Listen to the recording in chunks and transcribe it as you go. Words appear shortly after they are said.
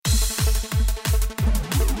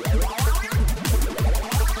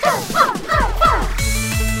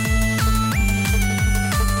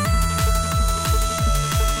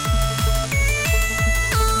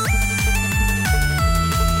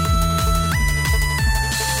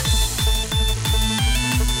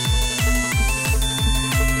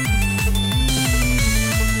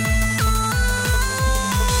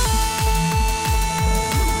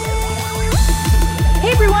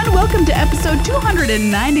episode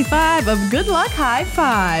 295 of Good Luck High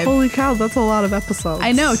Five. Holy cow, that's a lot of episodes.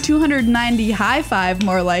 I know, 290 high five,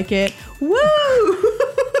 more like it. Woo!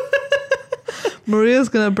 Maria's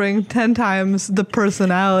gonna bring 10 times the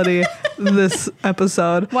personality this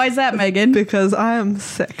episode. Why is that, Megan? Because I am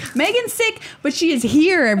sick. Megan's sick, but she is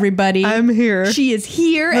here, everybody. I'm here. She is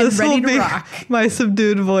here and This ready will to be rock. my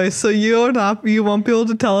subdued voice, so you won't be able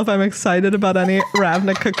to tell if I'm excited about any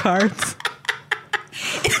Ravnica cards.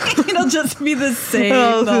 It'll just be the same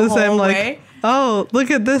I'll the do whole same, way. Oh, look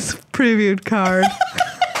at this previewed card.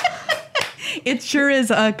 It sure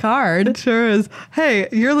is a card. It sure is. Hey,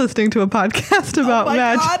 you're listening to a podcast about my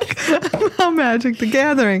magic, about Magic the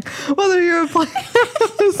Gathering. Whether you're a player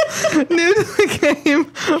who's new to the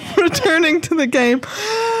game, returning to the game,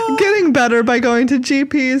 getting better by going to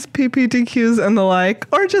GPs, PPTQs, and the like,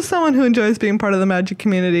 or just someone who enjoys being part of the Magic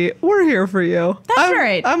community, we're here for you. That's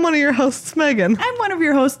right. I'm one of your hosts, Megan. I'm one of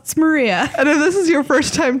your hosts, Maria. And if this is your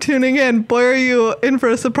first time tuning in, boy, are you in for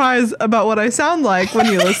a surprise about what I sound like when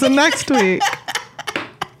you listen next week.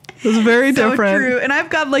 It's very different. So true. And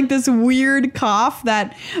I've got like this weird cough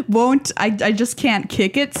that I just can't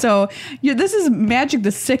kick it. So this is Magic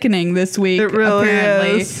the Sickening this week. It really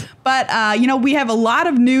apparently. is. But, we have a lot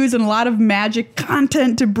of news and a lot of Magic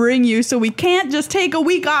content to bring you. So we can't just take a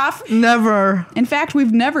week off. Never. In fact,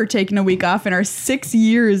 we've never taken a week off in our 6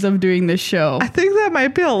 years of doing this show. I think that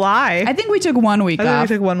might be a lie. I think we took 1 week I think off.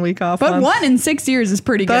 we took 1 week off. But once. 1 in 6 years is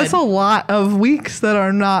pretty good. That's a lot of weeks that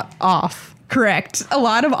are not off. Correct. A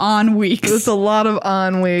lot of on weeks. It's a lot of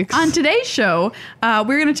on weeks. On today's show, we're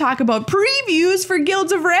going to talk about previews for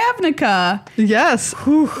Guilds of Ravnica. Yes.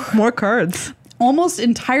 Whew. More cards. Almost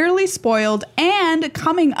entirely spoiled, and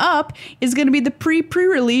coming up is going to be the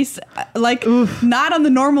pre-release, not on the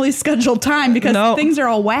normally scheduled time because things are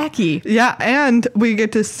all wacky. Yeah, and we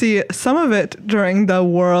get to see some of it during the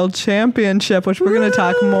World Championship, which we're going to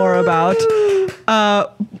talk more about.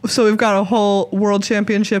 So we've got a whole World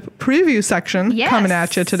Championship preview section coming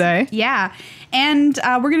at you today. Yeah. And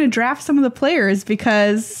we're going to draft some of the players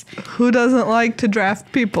because... Who doesn't like to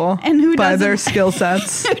draft people by their skill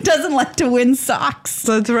sets? Who doesn't like to win socks?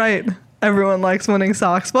 That's right. Everyone likes winning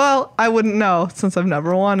socks. Well, I wouldn't know since I've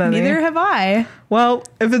never won any. Neither have I. Well,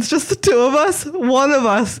 if it's just the two of us, one of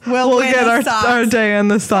us will get our day in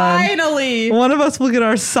the sun. Finally. One of us will get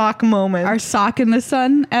our sock moment. Our sock in the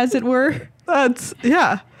sun, as it were. Here's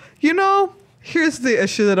the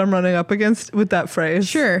issue that I'm running up against with that phrase.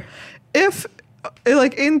 Sure.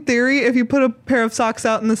 In theory, if you put a pair of socks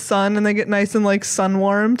out in the sun and they get nice and sun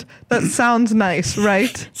warmed, that sounds nice,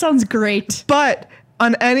 right? Sounds great. But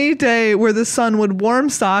on any day where the sun would warm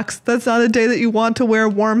socks, that's not a day that you want to wear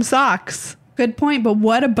warm socks. Good point. But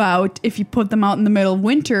what about if you put them out in the middle of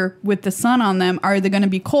winter with the sun on them? Are they going to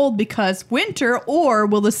be cold because winter, or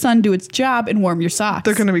will the sun do its job and warm your socks?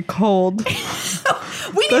 They're going to be cold.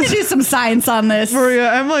 We need to do some science on this. Maria,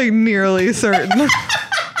 I'm nearly certain.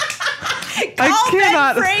 Call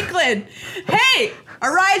Ben Franklin. Hey,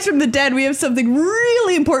 arise from the dead. We have something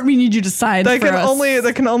really important we need you to science for us.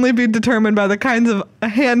 That can only be determined by the kinds of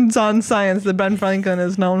hands-on science that Ben Franklin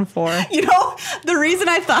is known for. The reason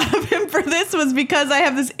I thought of him for this was because I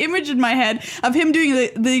have this image in my head of him doing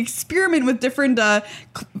the experiment with different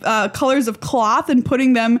colors of cloth and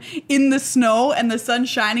putting them in the snow and the sun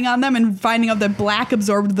shining on them and finding out that black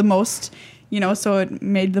absorbed the most, so it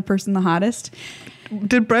made the person the hottest.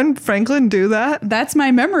 Did Ben Franklin do that? That's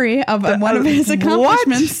my memory of one of his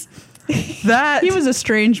accomplishments. What? He was a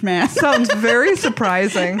strange man. Sounds very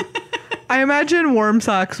surprising. I imagine warm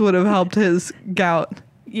socks would have helped his gout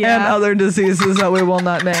and other diseases that we will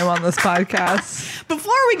not name on this podcast.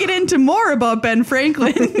 Before we get into more about Ben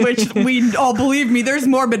Franklin, which we all believe me, there's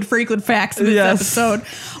more Ben Franklin facts in this episode.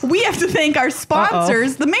 We have to thank our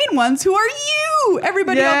sponsors, the main ones, who are you,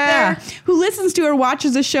 everybody out there who listens to or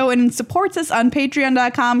watches the show and supports us on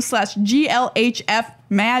patreon.com/GLHF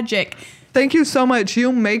Thank you so much.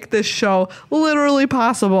 You make this show literally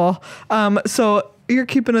possible. So you're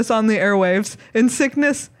keeping us on the airwaves in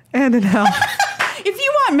sickness and in health. If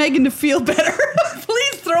you want Megan to feel better,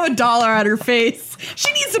 please throw $1 at her face.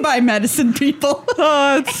 She needs to buy medicine, people. Do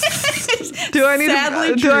I need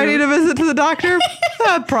a visit to the doctor?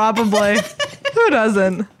 Probably. Who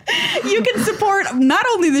doesn't? You can support not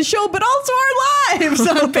only the show, but also our lives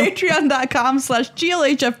on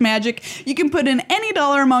patreon.com/GLHFmagic. You can put in any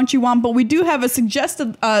dollar amount you want, but we do have a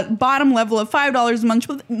suggested bottom level of $5 a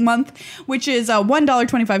month, which is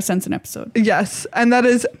 $1.25 an episode. Yes. And that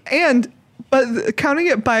is, and But counting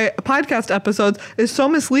it by podcast episodes is so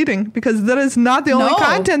misleading because that is not the only No.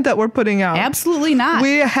 content that we're putting out. Absolutely not.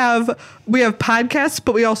 We have podcasts,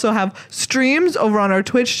 but we also have streams over on our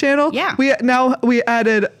Twitch channel. Yeah. We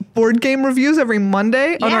added board game reviews every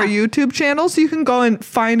Monday on Yeah. our YouTube channel, so you can go and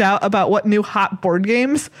find out about what new hot board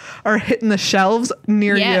games are hitting the shelves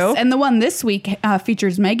near yes, you. and the one this week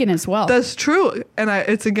features Megan as well. That's true, and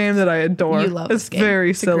it's a game that I adore. You love it's this game. very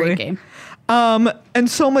It's silly. a great game. And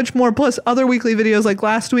so much more. Plus other weekly videos. Like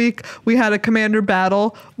last week, we had a commander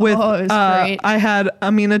battle with. Oh, it was great. I had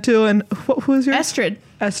Aminatu and who was your Estrid.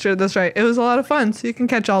 Esther. That's right. It was a lot of fun. So you can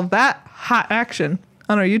catch all that hot action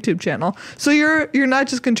on our YouTube channel. So you're not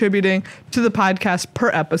just contributing to the podcast per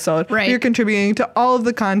episode. Right. You're contributing to all of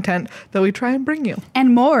the content that we try and bring you.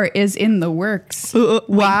 And more is in the works.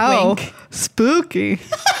 Wow. wink. Spooky.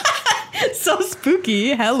 So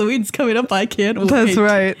spooky. Halloween's coming up. I can't wait. That's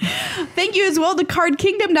right. Thank you as well to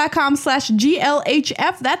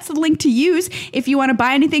cardkingdom.com/GLHF. That's the link to use if you want to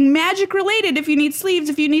buy anything magic related, if you need sleeves,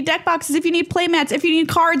 if you need deck boxes, if you need playmats, if you need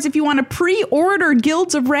cards, if you want to pre-order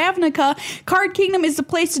Guilds of Ravnica, Card Kingdom is the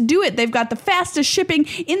place to do it. They've got the fastest shipping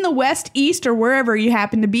in the West, East, or wherever you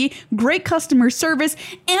happen to be. Great customer service,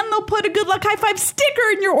 and they'll put a good luck high five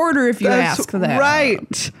sticker in your order if you ask for that.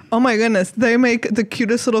 Right. Oh my goodness. They make the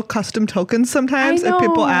cutest little custom tokens sometimes I if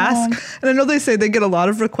people know. ask. And I know they say they get a lot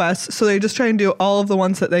of requests, so they just try and do all of the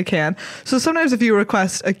ones that they can. So sometimes if you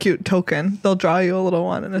request a cute token, they'll draw you a little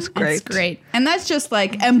one, and it's great. It's great. And that's just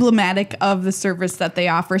like emblematic of the service that they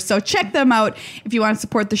offer. So check them out if you want to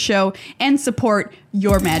support the show and support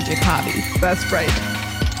your magic hobby. That's right.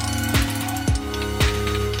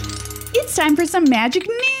 It's time for some magic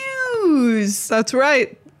news. That's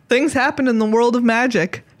right. Things happen in the world of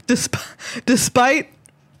magic. Despite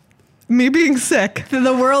me being sick,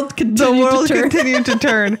 The world the continued world to turn. continued to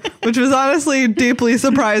turn, which was honestly deeply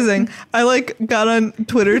surprising. I got on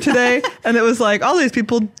Twitter today, and it was like all these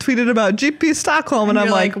people tweeted about GP Stockholm, and I'm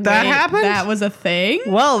You're like, that "Wait, happened? That was a thing?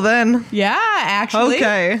 Well then, Yeah, actually.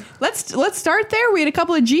 okay. Let's start there. We had a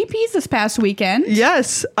couple of GPs this past weekend.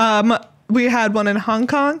 Yes. We had one in Hong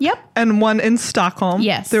Kong. Yep. And one in Stockholm.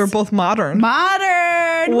 Yes. They were both modern.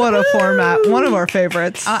 Modern. What a Woo! format. One of our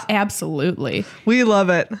favorites. Absolutely. We love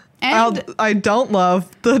it. And- I don't love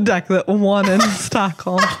the deck that won in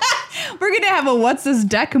Stockholm. We're going to have a what's this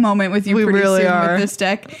deck moment with you We pretty really soon are. with this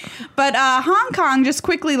deck. But Hong Kong, just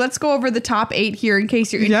quickly, let's go over the top 8 here in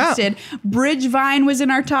case you're Yeah. interested. Bridgevine was in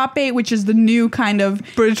our top 8, which is the new kind of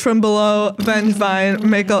Bridge from Below,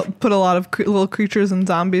 Vengevine, put a lot of little creatures and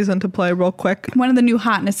zombies into play real quick. one of the new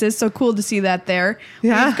hotnesses. So cool to see that there.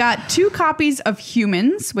 Yeah. We've got 2 copies of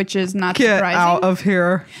Humans, which is not Get surprising. out of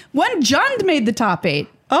here. One Jund made the top 8.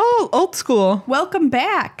 Oh, old school, Welcome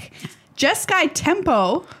back. Jeskai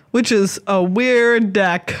Tempo. which is a weird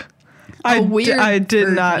deck. A weird I did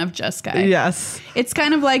version not. of Jeskai. Yes. It's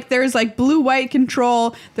kind of like there's like blue-white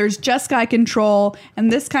control, there's Jeskai control, and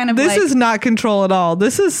this kind of This like is not control at all.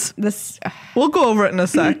 This is. this. We'll go over it in a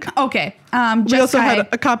sec. Okay. We also Jeskai. had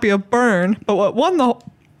a copy of Burn, but what won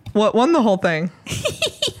the whole thing?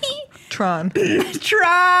 Tron.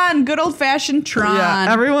 Tron, good old-fashioned Tron.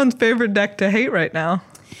 Yeah, everyone's favorite deck to hate right now.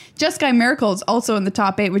 Jeskai Miracle is also in the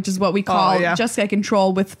top 8, which is what we call yeah. Jeskai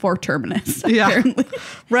Control with 4 Terminus. Yeah. Apparently.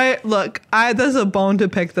 Right. Look, there's a bone to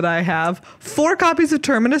pick that I have. 4 copies of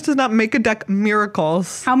Terminus does not make a deck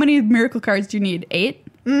miracles. How many miracle cards do you need? 8?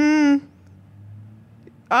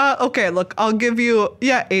 Okay, look, I'll give you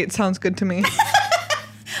 8 sounds good to me.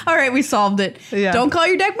 All right, we solved it. Yeah. Don't call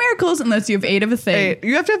your deck miracles unless you have 8 of a thing. 8.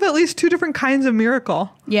 You have to have at least 2 different kinds of miracle.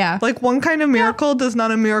 Yeah. Like one kind of miracle does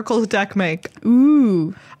not a miracles deck make.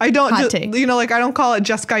 Ooh. I don't Hot just, take. I don't call it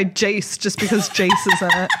Jeskai Jace just because Jace is in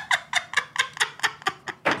it.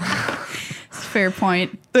 Fair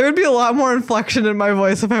point. There would be a lot more inflection in my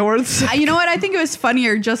voice if I weren't saying. You know what? I think it was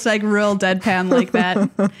funnier just like real deadpan like that.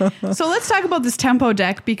 So let's talk about this tempo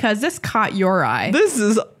deck because this caught your eye. This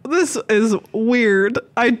is weird.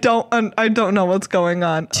 I don't know what's going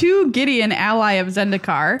on. 2 Gideon, ally of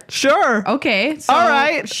Zendikar. Sure. Okay. So All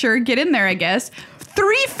right. Sure, get in there, I guess.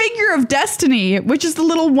 3 Figure of Destiny, which is the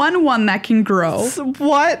little 1/1 that can grow.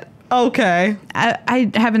 What? Okay. I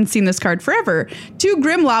haven't seen this card forever. 2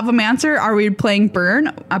 Grim Lavamancer. Are we playing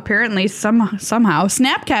Burn? Apparently, somehow.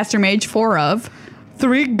 Snapcaster Mage, 4 of.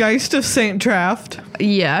 3 Geist of Saint Draft.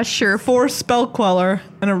 Yeah, sure. 4 Spell Queller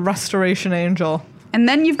and a Restoration Angel. And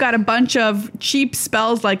then you've got a bunch of cheap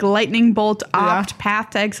spells like Lightning Bolt, Opt,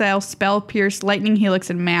 Path to Exile, Spell Pierce, Lightning Helix,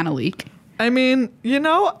 and Mana Leak. I mean,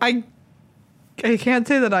 I can't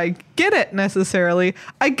say that I get it necessarily.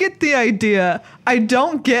 I get the idea. I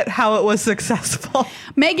don't get how it was successful.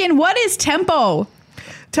 Megan, what is tempo?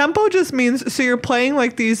 Tempo just means, so you're playing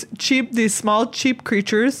like these small, cheap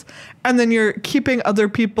creatures, and then you're keeping other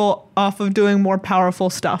people off of doing more powerful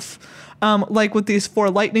stuff. Like with these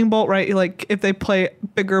 4 lightning bolt, right? You, like if they play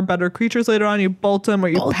bigger, better creatures later on, you bolt them or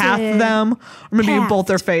you path them, or maybe you bolt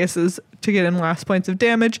their faces to get in last points of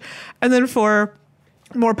damage. And then for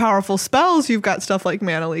more powerful spells, you've got stuff like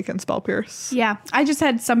Mana Leak and Spell Pierce. Yeah, I just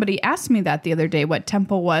had somebody ask me that the other day, what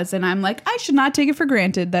tempo was, and I'm like, I should not take it for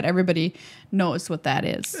granted that everybody knows what that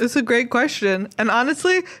is. It's a great question. And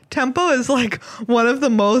honestly, tempo is like one of the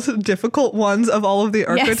most difficult ones of all of the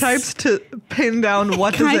archetypes to pin down.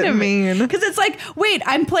 What does it mean? Because it's like, wait,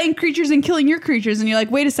 I'm playing creatures and killing your creatures. And you're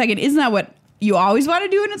like, wait a second, isn't that what you always want to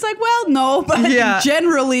do? And it's like, well, no, but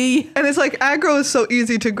generally. And it's like aggro is so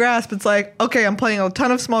easy to grasp. It's like, okay, I'm playing a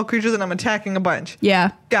ton of small creatures and I'm attacking a bunch.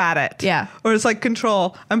 Yeah. Got it. Yeah. Or it's like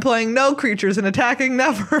control. I'm playing no creatures and attacking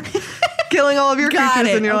never. Killing all of your creatures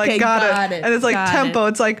and you're like, got it. And it's like tempo.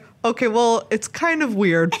 It's like, okay, well, it's kind of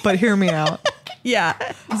weird, but hear me out. Yeah.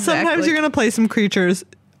 Exactly. Sometimes you're going to play some creatures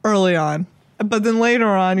early on, but then later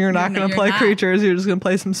on, you're not going to play creatures. You're just going to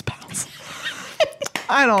play some spells.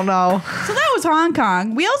 I don't know. So that was Hong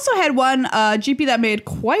Kong. We also had one GP that made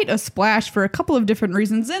quite a splash for a couple of different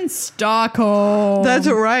reasons in Stockholm. That's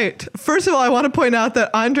right. First of all, I want to point out that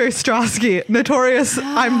Andre Strosky, notorious,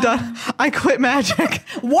 I'm done, I quit Magic.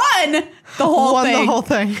 Won the whole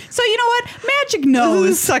thing. So you know what? Magic knows.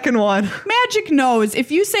 This is the second one. Magic knows.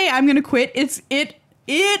 If you say I'm going to quit,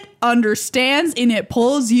 it understands and it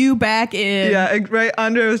pulls you back in. Yeah, right.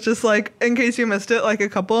 Andre was just like, in case you missed it, like a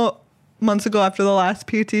couple months ago after the last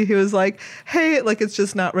PT, he was like, hey, like it's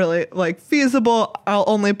just not really like feasible. I'll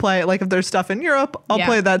only play like if there's stuff in Europe, I'll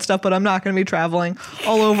play that stuff, but I'm not going to be traveling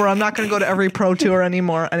all over. I'm not going to go to every pro tour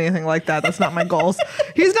anymore, anything like that. That's not my goals.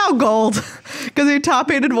 He's now gold because he top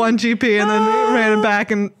 8'd one GP and then ran it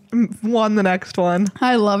back and won the next one.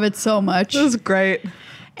 I love it so much. It was great.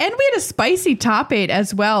 And we had a spicy top 8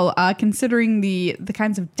 as well, considering the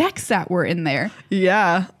kinds of decks that were in there.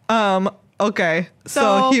 Yeah. Okay,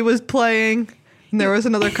 so he was playing, and there was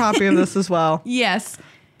another copy of this as well. Yes.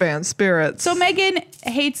 Bant Spirits. So Megan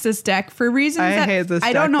hates this deck for reasons I hate this deck.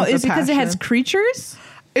 I don't know. Is it because it has passion. creatures?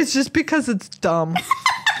 It's just because it's dumb.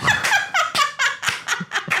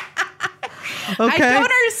 Okay? I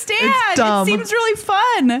don't understand. It's dumb. It seems really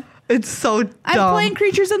fun. It's so dumb. I'm playing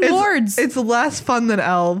creatures and lords. It's less fun than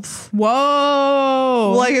elves.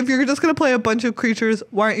 Whoa. Like, if you're just going to play a bunch of creatures,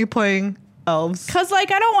 why aren't you playing elves? Because,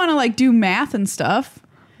 like, I don't want to, like, do math and stuff.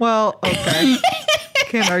 Well, okay.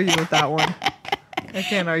 Can't argue with that one. I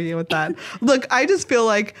can't argue with that. Look, I just feel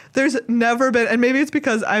like there's never been, and maybe it's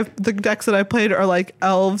because the decks that I played are like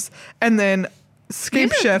elves and then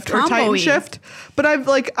Scape Shift or Titan Shift, but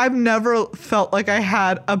I've never felt like I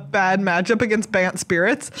had a bad matchup against Bant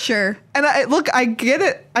Spirits. Sure. And I get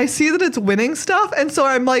it. I see that it's winning stuff, and so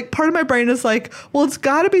I'm like, part of my brain is like, well, it's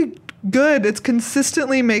got to be good. It's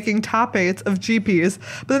consistently making top 8s of GPs.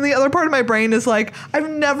 But then the other part of my brain is like, I've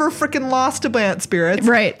never freaking lost to Bant Spirits.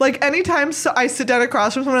 Right. Like anytime I sit down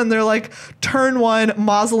across from someone and they're like, turn 1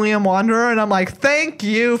 Mausoleum Wanderer, and I'm like, thank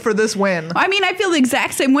you for this win. I mean, I feel the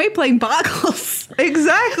exact same way playing Boggles.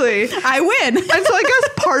 Exactly. I win. And so I guess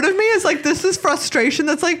part of me is like, this is frustration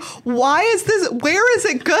that's like, why is this, where is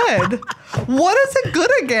it good? What is it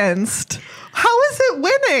good against? How is it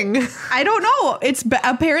winning? I don't know.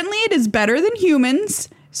 Apparently it is better than humans.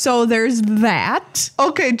 So there's that.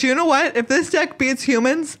 Okay, do you know what? If this deck beats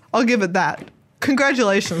humans, I'll give it that.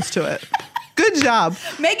 Congratulations to it. Good job.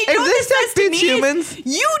 Megan, you know what this says to me humans,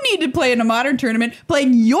 you need to play in a modern tournament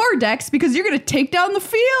playing your decks because you're going to take down the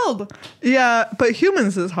field. Yeah, but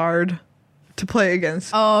humans is hard to play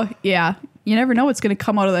against. Oh, yeah. You never know what's going to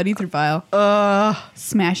come out of that ether vial.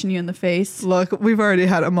 Smashing you in the face. Look, we've already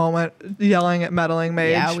had a moment yelling at Meddling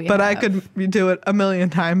Mage, but I could do it a million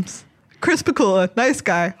times. Chris Pikula, nice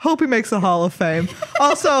guy. Hope he makes the Hall of Fame.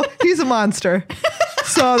 Also, he's a monster.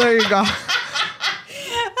 So there you go.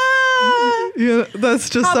 Yeah, that's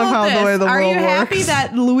just somehow the way the world works. Are you happy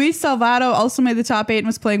that Luis Salvato also made the top 8 and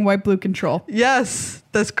was playing white-blue control? Yes,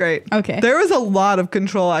 that's great. Okay. There was a lot of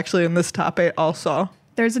control actually in this top 8 also.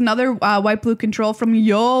 There's another white-blue control from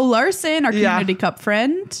Joel Larson, our Community Cup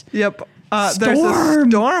friend. Yep. There's a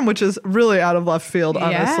Storm, which is really out of left field,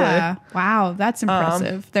 honestly. Yeah. Wow, that's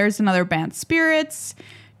impressive. There's another Bant Spirits.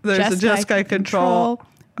 There's a Jeskai control.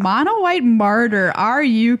 Mono White Martyr. Are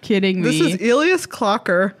you kidding me? This is Elias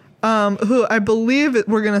Clocker, who I believe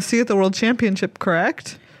we're going to see at the World Championship,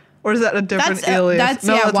 correct? Or is that a different Elias? That's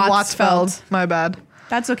Watsfeld. My bad.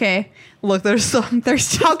 That's okay. Look, there's how can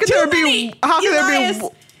there be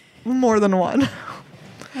more than one?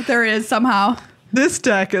 There is somehow. This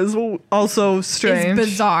deck is also strange. It's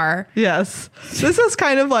bizarre. Yes. This is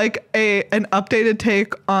kind of like an updated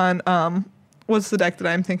take on what's the deck that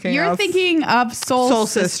I'm thinking You're of? thinking of Soul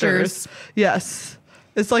Sisters. Yes.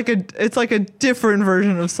 It's like a different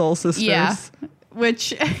version of Soul Sisters. Yeah.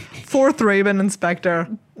 Which 4th Raven Inspector.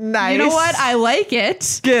 Nice. You know what? I like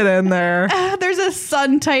it. Get in there. There's a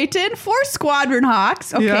Sun Titan, 4 Squadron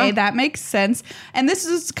Hawks. Okay, Yeah. that makes sense. And this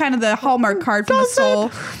is kind of the hallmark card from the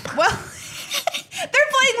soul. Well, they're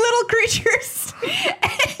playing little creatures.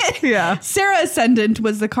 Yeah. Sarah Ascendant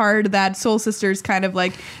was the card that Soul Sisters kind of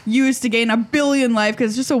like used to gain 1 billion life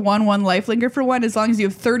because it's just a 1/1 lifelinker for 1. As long as you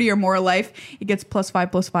have 30 or more life, it gets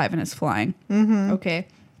 +5/+5 and it's flying. Mm-hmm. Okay.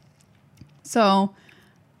 So,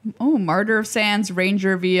 Martyr of Sands,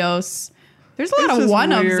 Ranger of Eos. There's a lot This of is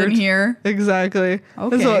one-ups weird. in here. Exactly.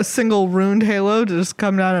 Okay. There's a single Ruined Halo to just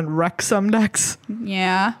come down and wreck some decks.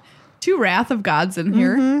 Yeah. 2 Wrath of Gods in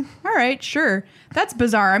here. Mm-hmm. All right, sure. That's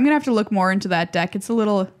bizarre. I'm going to have to look more into that deck. It's a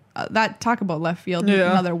little, talk about left field.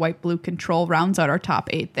 Yeah. Another white-blue control rounds out our top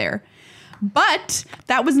 8 there. But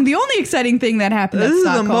that wasn't the only exciting thing that happened This at is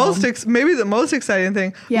the Stockholm. maybe the most exciting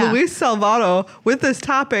thing. Yeah. Luis Salvato with this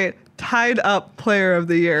top 8 tied up Player of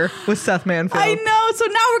the Year with Seth Manfield. I know. So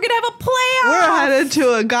now we're going to have a playoff. We're headed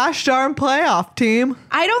to a gosh darn playoff team.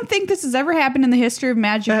 I don't think this has ever happened in the history of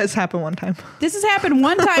Magic. That has happened one time. This has happened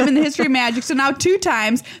one time in the history of Magic, so now 2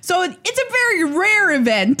 times. So it's a very rare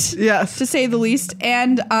event, Yes. to say the least.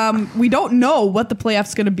 And we don't know what the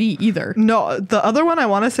playoff's going to be either. No, the other one I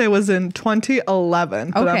want to say was in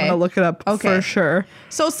 2011, but I'm Okay. going to look it up Okay. for sure.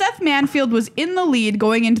 So Seth Manfield was in the lead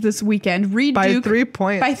going into this weekend. Reed By Duke 3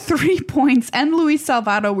 points. By 3 points, and Luis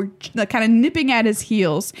Salvato were kind of nipping at his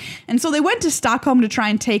heels. And so they went to Stockholm to try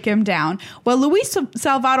and take him down. Well, Luis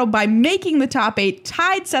Salvato, by making the top 8,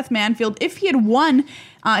 tied Seth Manfield. If he had won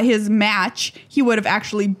his match, he would have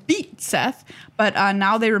actually beat Seth. But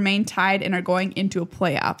now they remain tied and are going into a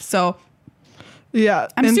playoff. So Yeah.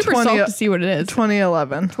 I'm in super stoked to see what it is.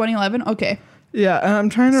 2011. 2011? Okay. Yeah, and I'm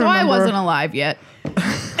trying to So remember. I wasn't alive yet.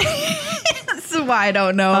 This is why I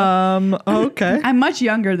don't know. Okay. I'm much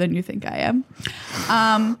younger than you think I am.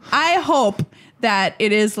 I hope that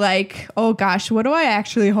it is like, oh gosh, what do I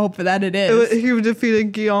actually hope that it is? He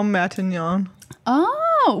defeated Guillaume Matignon.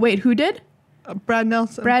 Oh, wait, who did? Brad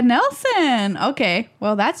Nelson. Brad Nelson. Okay,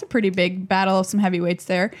 well, that's a pretty big battle of some heavyweights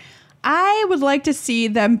there. I would like to see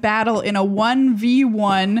them battle in a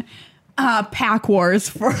 1v1 pack wars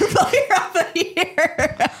for Player of the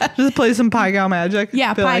Year. Just play some Pygal Magic.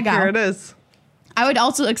 Yeah, Be like, Pygal. here it is. I would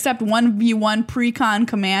also accept 1v1 Precon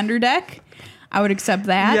Commander deck. I would accept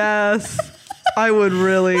that. Yes. I would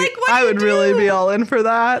really, Like, what do I you would really do? be all in for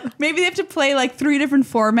that. Maybe they have to play like 3 different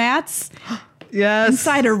formats. Yes.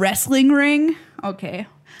 Inside a wrestling ring? Okay.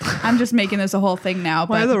 I'm just making this a whole thing now.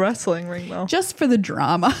 Why But the wrestling ring though? just for the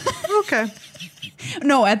drama. Okay.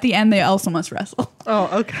 No, at the end, they also must wrestle.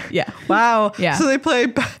 Oh, okay. Yeah. Wow. Yeah. So they play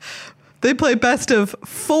best of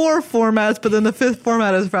 4 formats, but then the 5th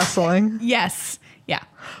format is wrestling. Yes. Yeah.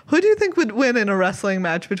 Who do you think would win in a wrestling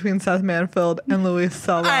match between Seth Manfield and Luis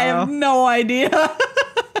Salvato? I have no idea.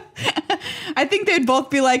 I think they'd both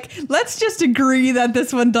be like, let's just agree that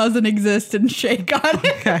this one doesn't exist and shake on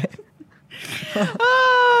it. Okay.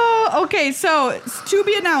 Oh, okay, so it's to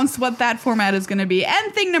be announced what that format is going to be.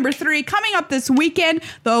 And thing number 3, coming up this weekend,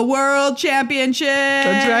 the World Championship.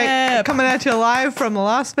 That's right. Coming at you live from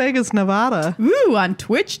Las Vegas, Nevada. Ooh, on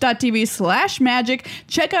twitch.tv/magic.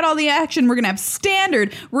 Check out all the action. We're going to have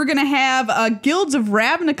Standard. We're going to have Guilds of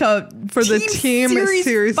Ravnica For the team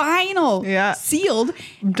series. final. Yeah. Sealed.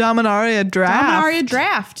 Dominaria Draft. Dominaria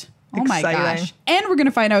Draft. Oh my Exciting. gosh. And we're going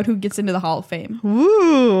to find out who gets into the Hall of Fame.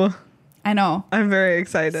 Woo. I know. I'm very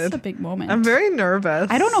It's a excited. big moment. I'm very nervous.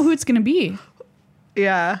 I don't know who it's going to be.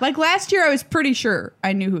 Yeah. Like last year, I was pretty sure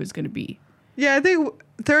I knew who it was going to be. Yeah, I think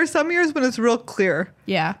there are some years when it's real clear.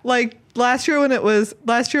 Yeah. Like last year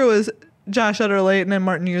was Josh Utter-Layton and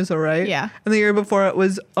Martin Yuzo, right? Yeah. And the year before it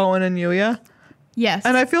was Owen and Yuya. Yes.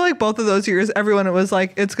 And I feel like both of those years, everyone it was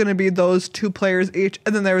like, it's going to be those 2 players each.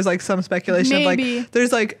 And then there was like some speculation Maybe. of like,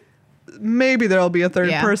 there's like, maybe there'll be a third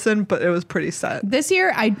Yeah. person, but it was pretty set. this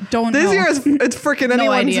year, I don't know. This year, it's freaking No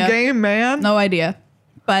anyone's idea. game, man. No idea.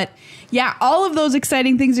 But yeah, all of those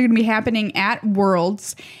exciting things are going to be happening at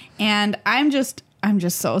Worlds. And I'm just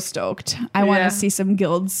so stoked. I want Yeah. to see some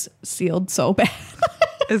guilds sealed so bad.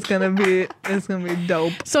 It's gonna be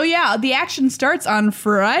dope. So yeah, the action starts on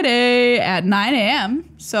Friday at 9 a.m.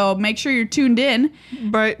 So make sure you're tuned in.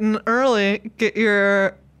 Bright and early, get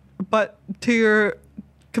your butt to your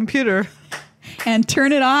computer. And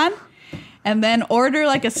turn it on. And then order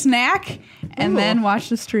like a snack. And Ooh. then watch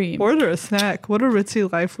the stream. Order a snack. What a ritzy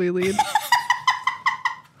life we lead.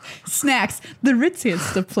 Snacks, the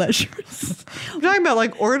ritziest of pleasures. I'm talking about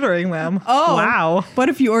like ordering them. Oh. Wow. What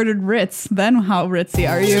if you ordered Ritz? Then how ritzy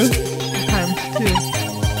are you? Times 2.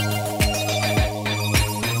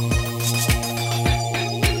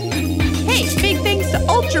 Hey, big thanks to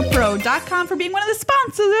UltraPro.com for being one of the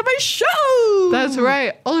sponsors of our show. That's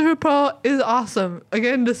right. Ultra Pro is awesome.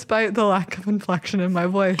 Again, despite the lack of inflection in my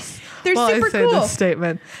voice. They're while super I say cool. this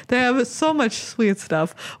statement. They have so much sweet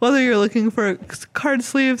stuff. Whether you're looking for card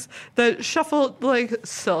sleeves that shuffle like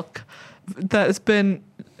silk that has been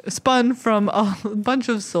spun from a bunch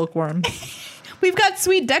of silkworms. We've got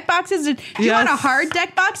sweet deck boxes. Do you want a Yes. hard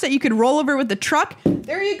deck box that you could roll over with the truck?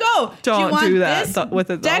 There you go. Do you Don't want do that this with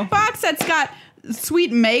it, though. deck box that's got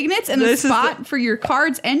sweet magnets and This the is spot for your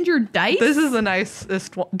cards and your dice? This is the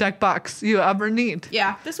nicest deck box you ever need.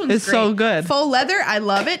 Yeah, this one's It's great. so good. Faux leather, I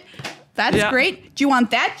love it. That's Yeah. great. Do you want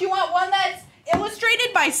that? Do you want one that's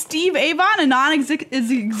illustrated by Steve Avon, a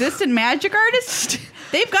non-existent magic artist?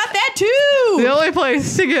 They've got that too. The only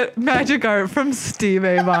place to get magic art from Steve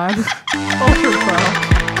Avon. Ultra Pro.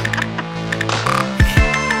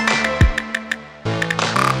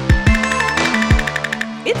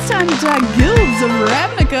 It's time to talk Guilds of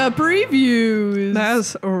Ravnica previews.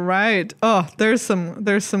 That's right. Oh, there's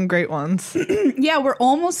some great ones. Yeah, we're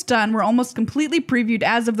almost done. We're almost completely previewed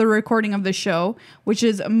as of the recording of the show, which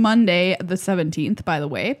is Monday the 17th, by the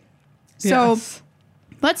way. So Yes.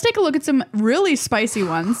 let's take a look at some really spicy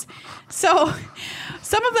ones. So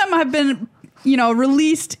some of them have been,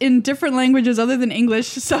 released in different languages other than English.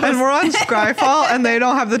 So And we're on Scryfall, and they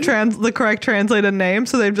don't have the correct translated name,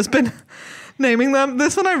 so they've just been naming them.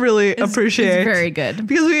 This one I really appreciate. It's very good.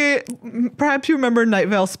 Because perhaps you remember Night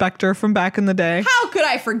Vale Spectre from back in the day. How could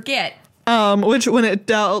I forget? Which when it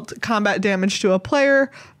dealt combat damage to a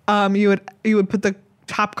player, you would put the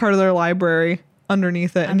top card of their library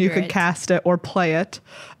underneath it, and you could cast it or play it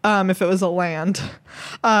if it was a land.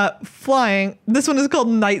 Flying. This one is called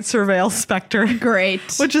Night Surveil Spectre. Great.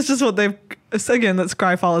 Which is just what they've, again, that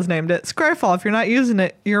Scryfall has named it. Scryfall, if you're not using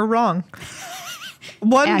it, you're wrong.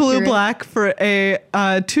 One blue Accurate. black for a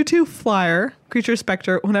 2/2 flyer creature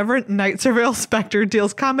specter. Whenever Night Surveil Spectre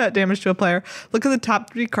deals combat damage to a player, look at the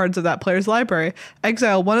top 3 cards of that player's library.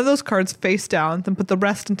 Exile one of those cards face down, then put the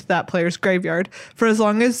rest into that player's graveyard. For as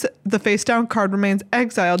long as the face down card remains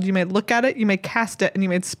exiled, you may look at it, you may cast it, and you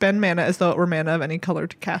may spend mana as though it were mana of any color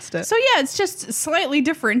to cast it. So yeah, it's just slightly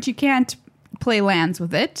different. You can't play lands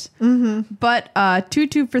with it. Mm-hmm. But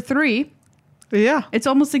 2/2 for 3, Yeah. it's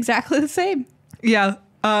almost exactly the same. Yeah.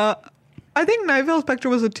 I think Night Vale Spectre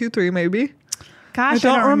was a 2/3 maybe. Gosh,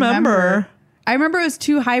 I don't remember. I remember it was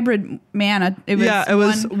 2 hybrid mana. It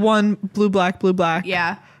was one blue black, blue black.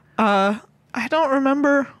 Yeah. I don't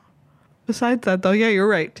remember besides that though. Yeah, you're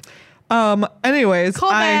right. Anyways, Call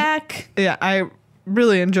back. I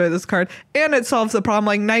really enjoy this card. And it solves the problem.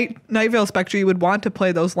 Like Night Vale Spectre, you would want to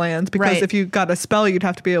play those lands because Right. if you got a spell, you'd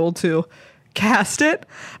have to be able to cast it.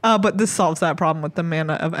 But this solves that problem with the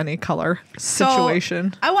mana of any color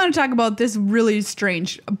situation. So, I want to talk about this really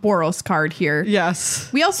strange Boros card here. Yes.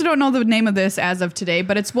 We also don't know the name of this as of today,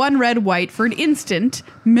 but it's 1 red white for an instant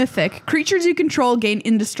mythic. Creatures you control gain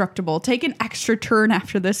indestructible. Take an extra turn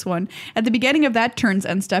after this one. At the beginning of that turn's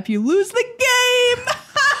end step, you lose the game.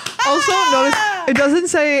 Also, notice it doesn't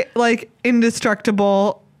say like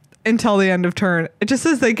indestructible until the end of turn. It just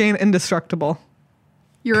says they gain indestructible.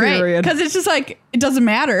 You're right. Period. Because it's just like, it doesn't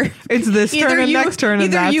matter. It's this turn and next turn, and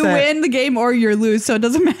either that's you it. win the game or you lose, so it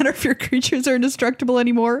doesn't matter if your creatures are indestructible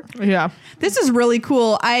anymore. Yeah. This is really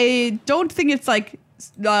cool. I don't think it's like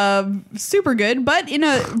super good, but in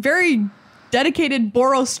a very dedicated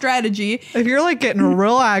Boros strategy, If you're like getting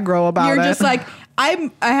real aggro about you're it, just like,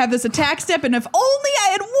 I have this attack step, and if only I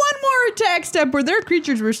had one more attack step where their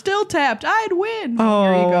creatures were still tapped, I'd win. oh,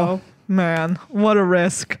 There you go. Man, what a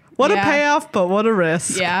risk. What Yeah. a payoff, but what a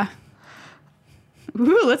risk. Yeah.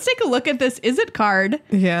 Ooh, let's take a look at this Is It card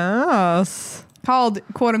Yes. called,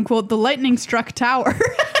 quote unquote, the Lightning Struck Tower.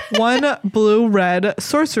 One blue red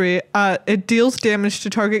sorcery. It deals damage to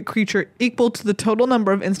target creature equal to the total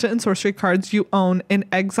number of instant and sorcery cards you own in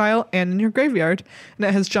exile and in your graveyard. And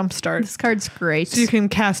it has jumpstart. This card's great. So you can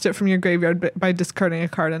cast it from your graveyard by discarding a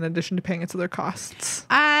card in addition to paying its other costs.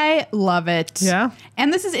 I love it. Yeah.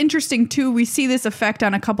 And this is interesting too. We see this effect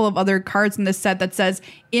on a couple of other cards in this set that says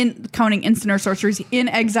in counting instant or sorceries in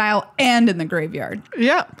exile and in the graveyard.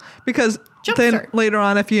 Yeah, because then Jumpstart. later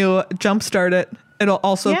on, if you jumpstart it,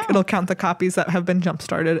 Yeah. it'll count the copies that have been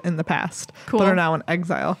jumpstarted in the past, Cool. but are now in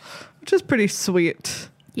exile, which is pretty sweet.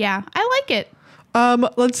 Yeah, I like it.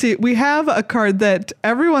 Let's see. We have a card that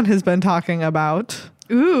everyone has been talking about.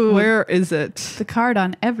 Ooh. Where is it? The card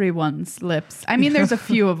on everyone's lips. I mean, there's a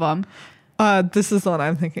few of them. This is the one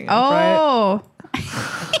I'm thinking of, right? Oh.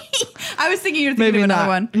 I was thinking you're thinking of another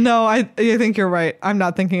one. No, I think you're right. I'm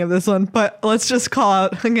not thinking of this one, but let's just call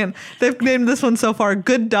out again. They've named this one so far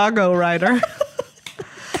Good Doggo Rider.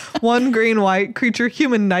 1 green white creature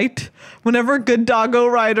human knight. Whenever Good Doggo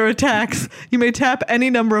Rider attacks, you may tap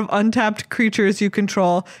any number of untapped creatures you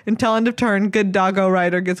control. Until end of turn, Good Doggo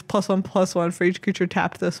Rider gets +1/+1 for each creature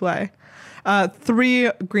tapped this way.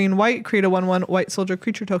 3 green white, create a 1/1 white soldier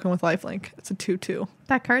creature token with lifelink. It's a 2/2.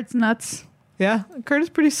 That card's nuts. Yeah, the card is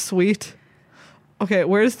pretty sweet. Okay,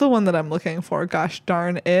 where's the one that I'm looking for? Gosh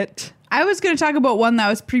darn it. I was going to talk about one that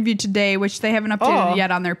was previewed today, which they haven't updated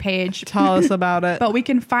yet on their page. Tell us about it. But we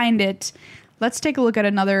can find it. Let's take a look at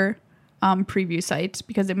another preview site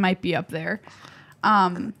because it might be up there.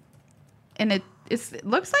 And it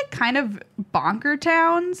looks like kind of Bonker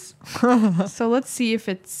Towns. So let's see if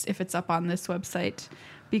it's up on this website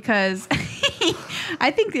because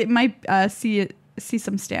I think it might see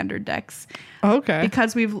some standard decks. Okay.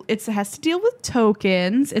 Because it has to deal with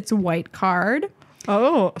tokens. It's a white card.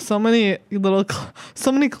 Oh, so many clues.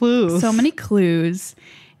 So many clues.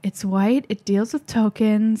 It's white. It deals with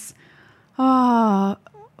tokens. Oh,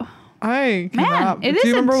 I cannot. Man, Do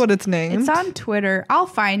you remember what it's named? It's on Twitter. I'll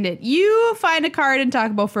find it. You find a card and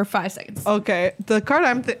talk about for 5 seconds. Okay. The card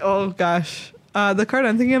oh gosh. The card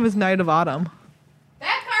I'm thinking of is Knight of Autumn.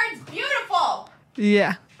 That card's beautiful.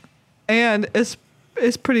 Yeah. And it's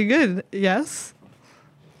pretty good. Yes.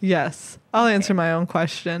 Yes. I'll answer my own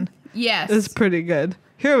question. Yes. It's pretty good.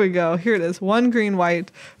 Here we go. Here it is. 1 green white.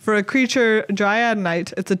 For a creature, Dryad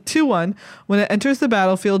Knight, it's a 2/1. When it enters the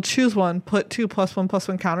battlefield, choose one. Put 2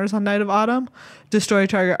 +1/+1 counters on Knight of Autumn. Destroy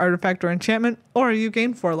target artifact or enchantment, or you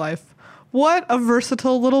gain 4 life. What a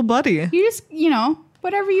versatile little buddy. You just,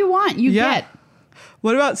 whatever you want, you get.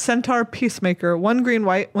 What about Centaur Peacemaker? 1 green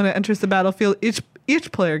white. When it enters the battlefield,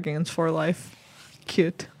 each player gains 4 life.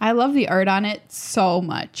 Cute. I love the art on it so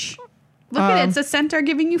much. Look at it. It's a centaur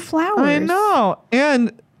giving you flowers. I know.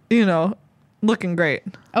 And, looking great.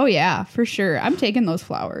 Oh, yeah, for sure. I'm taking those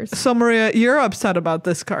flowers. So, Maria, you're upset about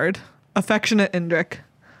this card. Affectionate Indrik.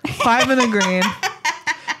 5 and a green.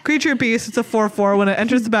 Creature beast. It's a 4/4. When it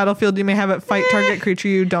enters the battlefield, you may have it fight target creature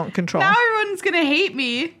you don't control. Now everyone's going to hate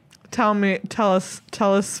me. Tell us.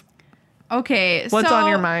 Okay. What's on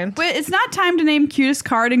your mind? But it's not time to name cutest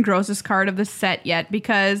card and grossest card of the set yet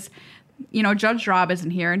because... Judge Rob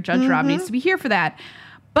isn't here, and Judge Rob needs to be here for that.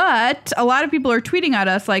 But a lot of people are tweeting at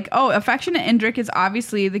us like, oh, Affectionate Indrik is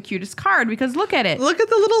obviously the cutest card because look at it. Look at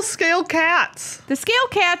the little scale cats. The scale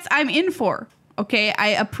cats I'm in for. Okay, I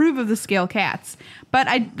approve of the scale cats. But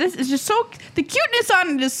this is just the cuteness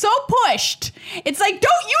on it is so pushed. It's like,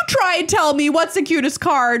 don't you try and tell me what's the cutest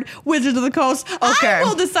card, Wizards of the Coast. Okay. I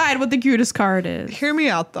will decide what the cutest card is. Hear me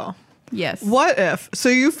out, though. Yes. What if? So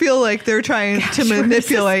you feel like they're trying to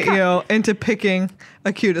manipulate you into picking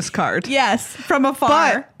a cutest card. Yes, from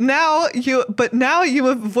afar. But now you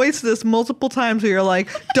have voiced this multiple times where you're like,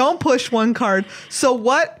 don't push one card. So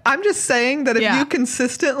what? I'm just saying that if you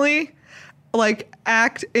consistently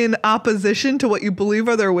act in opposition to what you believe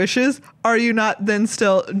are their wishes, are you not then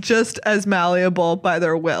still just as malleable by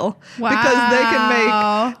their will? Wow.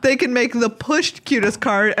 Because they can make the pushed cutest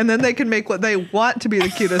card, and then they can make what they want to be the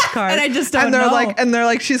cutest card. And I just don't know. They're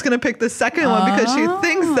like, she's gonna pick the second one because she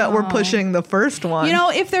thinks that we're pushing the first one.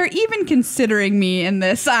 If they're even considering me in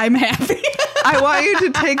this, I'm happy. I want you to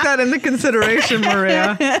take that into consideration,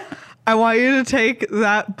 Maria. I want you to take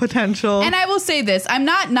that potential. And I will say this. I'm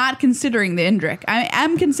not considering the Indrik. I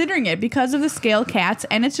am considering it because of the scale cats,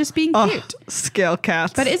 and it's just being cute. Scale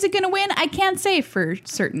cats. But is it going to win? I can't say for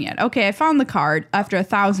certain yet. Okay, I found the card after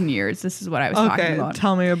 1,000 years. This is what I was talking about. Okay,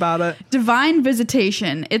 tell me about it. Divine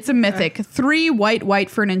Visitation. It's a mythic. 3 white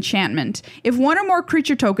for an enchantment. If one or more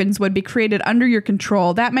creature tokens would be created under your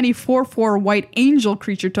control, that many 4/4 white angel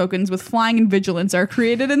creature tokens with flying and vigilance are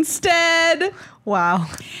created instead. Wow.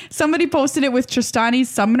 Somebody posted it with Tristani's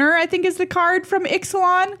Summoner, I think is the card from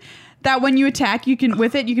Ixalan. That when you attack, you can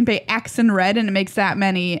pay X in red, and it makes that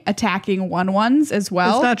many attacking 1/1s as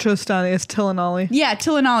well. It's not Tristani, it's Tillinolli. Yeah,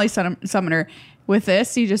 Tillinolli Summoner. With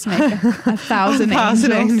this, you just make 1,000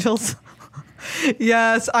 angels.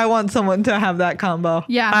 Yes, I want someone to have that combo.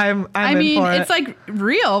 Yeah. I'm in for it. It's like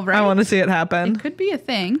real, right? I want to see it happen. It could be a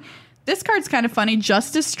thing. This card's kind of funny.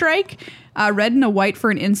 Justice Strike. Red and a white for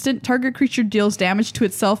an instant. Target creature deals damage to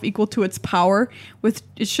itself equal to its power.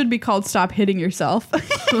 It should be called Stop Hitting Yourself.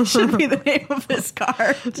 Should be the name of this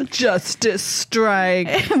card. Justice Strike.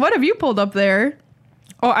 What have you pulled up there?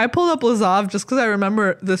 Oh, I pulled up Lazav just because I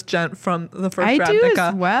remember this gent from the first I do Ravnica.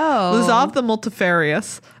 as well. Lazav the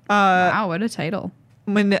Multifarious. Wow, what a title.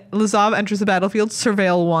 When Lazav enters the battlefield,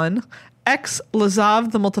 surveil 1. X,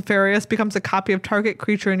 Lazav the Multifarious becomes a copy of target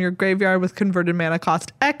creature in your graveyard with converted mana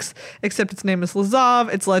cost X, except its name is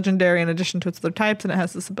Lazav. It's legendary in addition to its other types, and it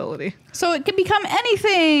has this ability. So it can become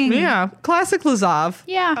anything. Yeah, classic Lazav.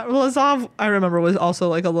 Yeah. Lazav, I remember, was also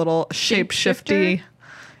like a little Shapeshifter? shapeshifty.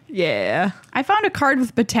 Yeah. I found a card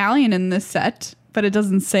with Battalion in this set, but it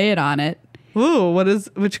doesn't say it on it. Ooh,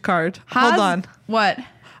 which card? Hold on. What?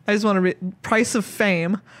 I just want to read. Price of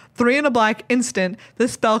Fame. 3 and a black instant.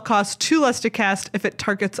 This spell costs 2 less to cast if it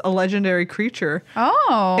targets a legendary creature.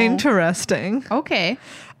 Oh. Interesting. Okay.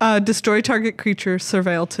 Destroy target creature,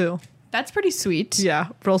 surveil 2. That's pretty sweet. Yeah,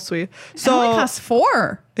 real sweet. It So only costs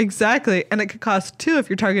 4. exactly. And it could cost 2 if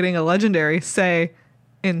you're targeting a legendary, say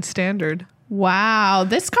in standard. Wow.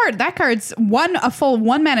 That card's a full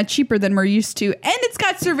 1 mana cheaper than we're used to. And it's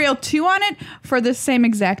got Surveil 2 on it for the same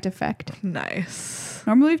exact effect. Nice.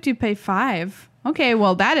 Normally we have to pay 5. Okay,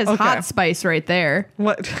 well that is Okay. hot spice right there.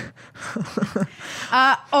 What?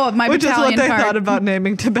 My Which is what Battalion they card. thought about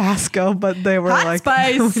naming Tabasco, but they were Hot like,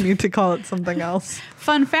 spice. we need to call it something else.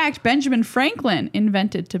 Fun fact, Benjamin Franklin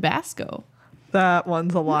invented Tabasco. That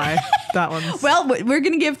one's a lie. That one's. Well, we're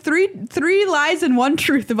going to give three lies and 1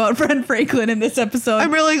 truth about Ben Franklin in this episode.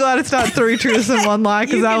 I'm really glad it's not 3 truths and 1 lie,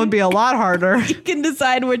 because You that can- would be a lot harder. You can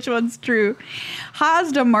decide which one's true.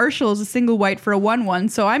 Hazda Marshall is a single white for a 1/1,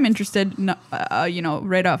 so I'm interested,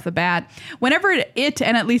 right off the bat. Whenever it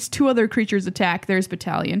and at least 2 other creatures attack, there's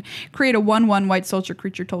Battalion. Create a 1/1 white soldier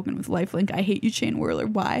creature token with lifelink. I hate you, Chain Whirler.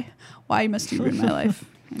 Why? Why must you ruin my life?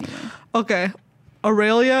 Anyway. Okay.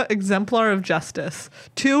 Aurelia, Exemplar of Justice.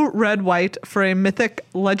 2 red white for a mythic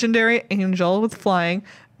legendary angel with flying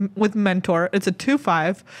with Mentor. It's a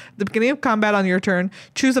 2/5. At the beginning of combat on your turn,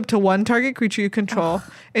 choose up to 1 target creature you control.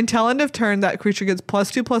 Until end of turn, that creature gets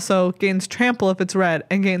 +2/+0, gains trample if it's red,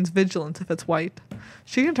 and gains vigilance if it's white.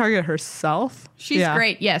 She can target herself. She's Yeah.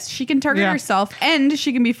 great. Yes, she can target Yeah. herself, and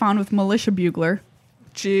she can be found with Militia Bugler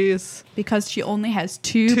Jeez. because she only has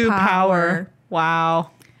 2 2 power. power.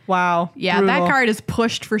 Wow. Yeah, Brutal. that card is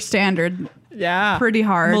pushed for standard. Yeah. pretty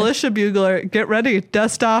hard. Militia Bugler, get ready.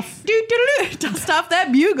 Dust off. Dust off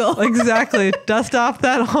that bugle. Exactly. Dust off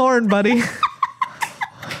that horn, buddy.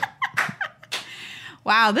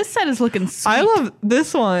 Wow, this set is looking sweet. I love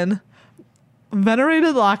this one.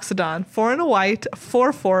 Venerated Loxodon, 4 and a white,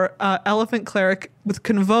 4/4, elephant cleric with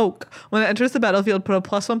convoke. When it enters the battlefield, put a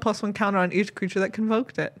 +1/+1 counter on each creature that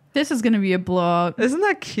convoked it. This is going to be a blowout. Isn't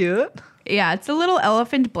that cute? Yeah, it's a little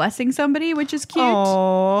elephant blessing somebody, which is cute.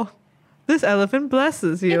 Oh, this elephant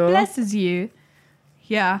blesses you. It blesses you.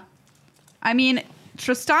 Yeah. I mean,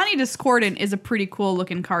 Tristani Discordant is a pretty cool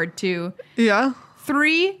looking card, too. Yeah.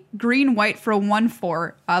 3 green white for a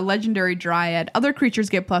 1/4, legendary dryad. Other creatures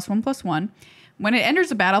get +1/+1. When it enters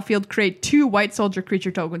the battlefield, create 2 white soldier creature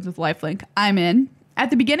tokens with lifelink. I'm in. At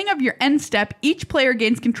the beginning of your end step, each player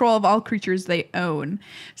gains control of all creatures they own.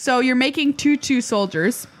 So you're making 2/2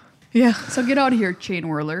 soldiers. Yeah. So get out of here, Chain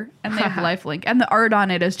Whirler. And they have lifelink. And the art on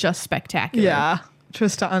it is just spectacular. Yeah.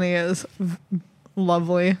 Tristani is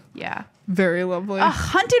lovely. Yeah. Very lovely. A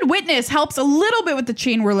Hunted Witness helps a little bit with the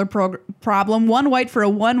Chain Whirler problem. 1 white for a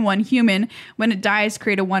 1/1 human. When it dies,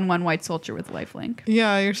 create a 1/1 white soldier with lifelink.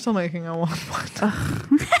 Yeah, you're still making a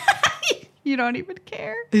 1/1. You don't even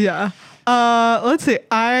care. Yeah. Let's see.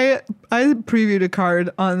 I previewed a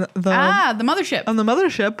card on the The Mothership.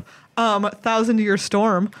 mothership, 1,000-Year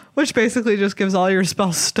Storm, which basically just gives all your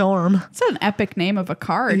spells storm. It's an epic name of a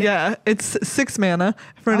card. Yeah, it's 6 mana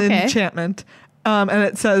for an Okay. enchantment. And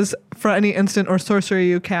it says for any instant or sorcery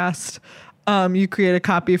you cast, you create a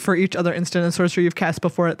copy for each other instant and sorcery you've cast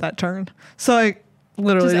before it that turn. So I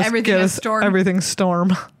literally Just just everything is gives storm. everything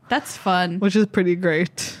storm, That's fun. which is pretty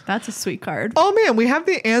great. That's a sweet card. Oh man, we have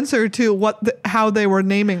the answer to how they were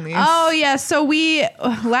naming these. Oh, yeah. So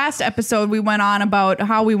last episode, we went on about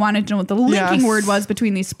how we wanted to know what the linking Yes. word was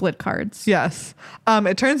between these split cards. Yes.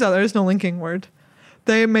 It turns out there's no linking word.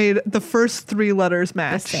 They made the first 3 letters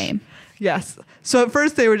match. The same. Yes. So at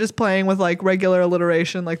first they were just playing with like regular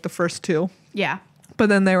alliteration, like the first 2. Yeah. But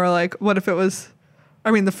then they were like, what if it was,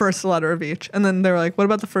 the first letter of each? And then they were like, what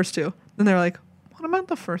about the first 2? Then they were like, what about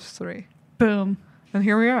the first 3? Boom. And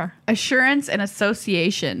here we are. Assurance and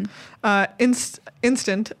association.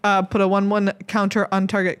 Instant, put a 1/1 counter on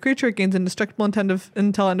target creature. It gains indestructible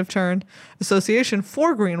until end of turn. Association,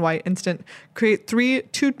 4 green white instant. Create 3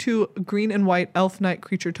 2/2 green and white elf knight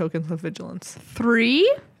creature tokens with vigilance.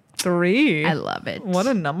 3? 3. I love it. What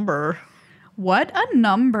a number. What a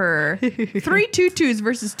number. 3 2-2s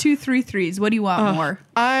versus 2 3-3s. What do you want more?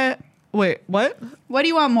 Wait, what? What do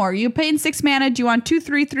you want more? You paying 6 mana. Do you want 2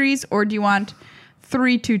 3-3s or do you want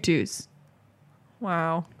 3 2-2s?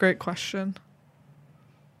 Wow, great question.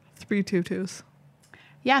 3 2-2s.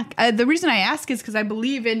 Yeah, the reason I ask is because I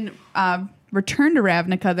believe in Return to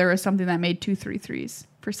Ravnica, there was something that made 2 3-3s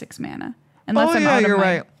for 6 mana. Unless I'm out of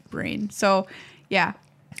my brain. So, yeah.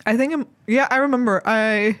 I think I remember.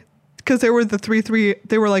 Because they were the 3/3.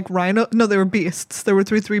 They were like rhino. No, they were beasts. There were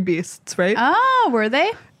 3/3 beasts, right? Oh, were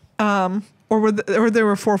they? Or they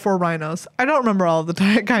were 4/4 rhinos. I don't remember all of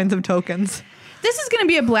the kinds of tokens. This is going to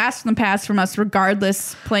be a blast from the past from us,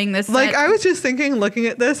 regardless. Playing this, like I was just thinking, looking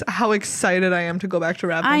at this, how excited I am to go back to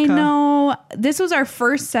Ravnica. I know this was our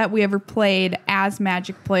first set we ever played as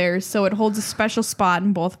Magic players, so it holds a special spot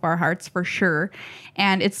in both of our hearts for sure.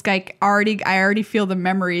 And it's like I already feel the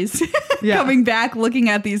memories coming back, looking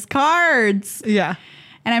at these cards. Yeah.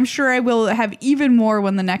 And I'm sure I will have even more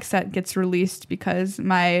when the next set gets released because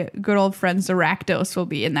my good old friend Rakdos will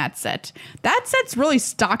be in that set. That set's really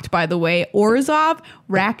stocked, by the way. Orzhov,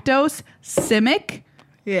 Rakdos, Simic.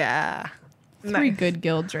 Yeah. 3 good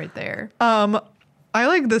guilds right there. I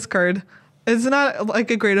like this card. It's not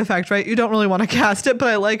like a great effect, right? You don't really want to cast it, but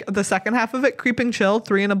I like the second half of it. Creeping Chill,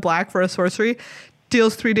 3 and a black for a sorcery.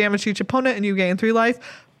 Deals 3 damage to each opponent and you gain 3 life.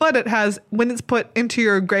 But it has, when it's put into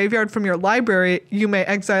your graveyard from your library, you may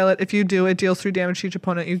exile it. If you do, it deals 3 damage to each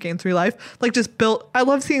opponent. You gain 3 life. Like just built. I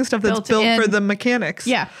love seeing stuff that's built for the mechanics.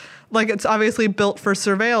 Yeah. Like it's obviously built for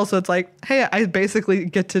surveil. So it's like, hey, I basically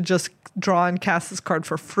get to just draw and cast this card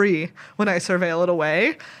for free when I surveil it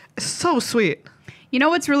away. It's so sweet. You know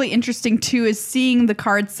what's really interesting too is seeing the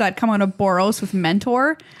card set come out of Boros with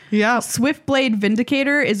Mentor. Yeah. Swiftblade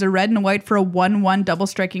Vindicator is a red and white for a 1/1 double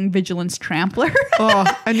striking Vigilance Trampler.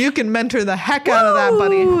 And you can mentor the heck out of that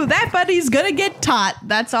buddy. That buddy's gonna get taught.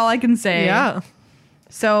 That's all I can say. Yeah.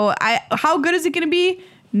 So how good is it gonna be?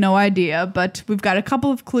 No idea, but we've got a couple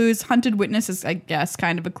of clues. Hunted Witness is, I guess,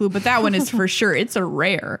 kind of a clue, but that one is for sure. It's a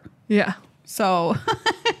rare. Yeah. So,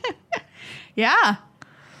 yeah.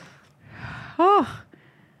 Oh,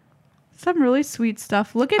 some really sweet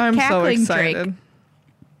stuff. Look at Cackling Drake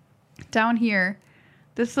down here.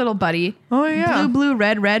 This little buddy. Oh, yeah. Blue,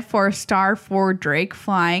 red for a star for Drake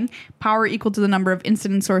flying. Power equal to the number of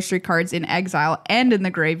instant and sorcery cards in exile and in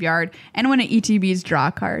the graveyard. And when it ETBs, draw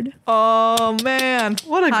a card. Oh, man.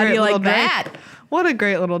 What a How great do you little like Drake. that? What a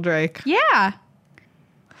great little Drake. Yeah.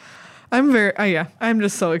 I'm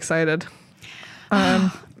just so excited.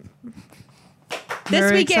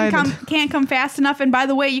 This weekend can't come fast enough. And by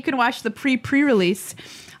the way, you can watch the pre-release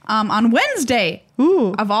on Wednesday.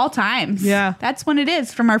 Ooh. Of all times. Yeah. That's when it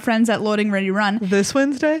is from our friends at Loading Ready Run. This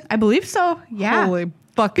Wednesday? I believe so. Yeah. Holy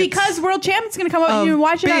buckets. Because World Champion's going to come out and you can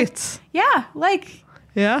watch it. Yeah.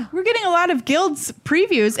 Yeah. We're getting a lot of guilds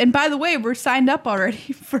previews. And by the way, we're signed up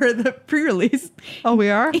already for the pre-release. Oh,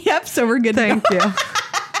 we are? Yep. So we're good Thank to go. you.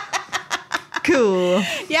 Cool.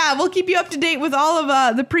 Yeah, we'll keep you up to date with all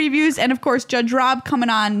of the previews, and of course, Judge Rob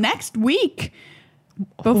coming on next week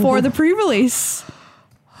before the pre-release.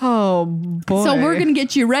 Oh boy! So we're gonna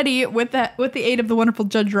get you ready with the aid of the wonderful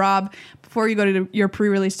Judge Rob before you go to your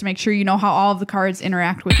pre-release to make sure you know how all of the cards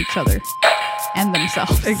interact with each other and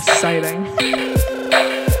themselves. Exciting.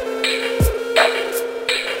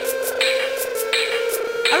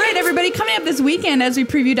 Everybody, coming up this weekend, as we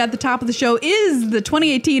previewed at the top of the show, is the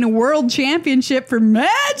 2018 World Championship for Magic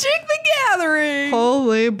the Gathering.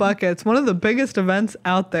 Holy buckets. One of the biggest events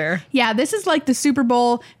out there. Yeah, this is like the Super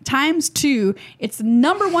Bowl ×2. It's the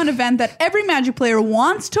 #1 event that every Magic player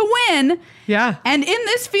wants to win. Yeah. And in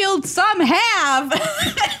this field, some have.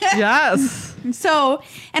 Yes. So,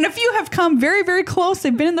 and a few have come very, very close.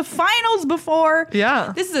 They've been in the finals before.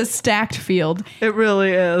 Yeah. This is a stacked field. It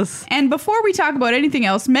really is. And before we talk about anything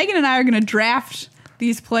else, Megan and I are going to draft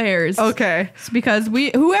these players. Okay. Because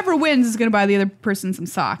whoever wins is going to buy the other person some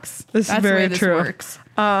socks. That's very the way true. This works.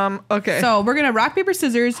 Okay. So we're going to rock, paper,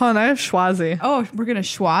 scissors. Hold on, I have Schwazi. Oh, we're going to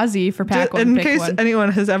Schwazi for pack one. In case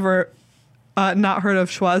anyone has ever not heard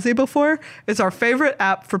of Schwazi before, it's our favorite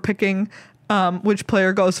app for picking which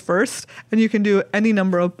player goes first, and you can do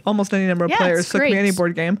almost any number of players. So it can be any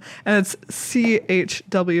board game, and it's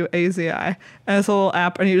CHWAZI, and it's a little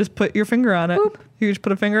app, and you just put your finger on it. Boop. You just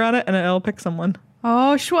put a finger on it, and it'll pick someone.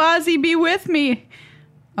 Oh, Schwazi, be with me.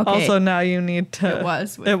 Okay. Also, now you need to.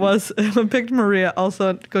 It picked Maria.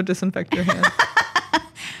 Also, go disinfect your hands.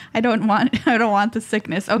 I don't want the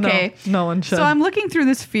sickness. Okay. No one should. So I'm looking through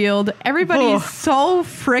this field. Everybody's so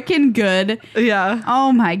freaking good. Yeah.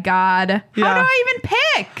 Oh my God. Yeah. How do I even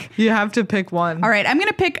pick? You have to pick one. All right, I'm going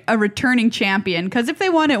to pick a returning champion because if they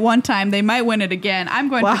won it one time, they might win it again. I'm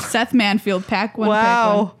going for Seth Manfield, pack one.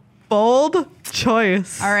 Wow. Pick one. Bold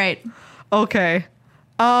choice. All right. Okay.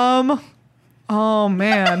 Oh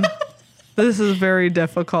man. This is very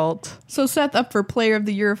difficult. So Seth up for player of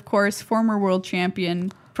the year, of course, former world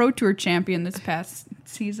champion, pro tour champion this past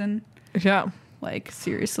season. Yeah. Like,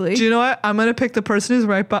 seriously. Do you know what? I'm gonna pick the person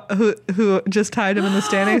who's who just tied him in the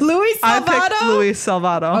standings. Luis I picked Salvato? Luis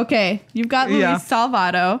Salvato. Okay, you've got Luis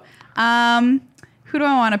Salvato. Who do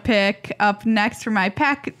I want to pick up next for my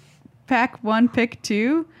pack one, pick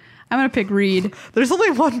two? I'm gonna pick Reed. There's only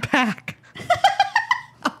one pack.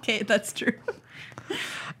 Okay, that's true.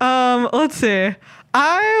 Let's see.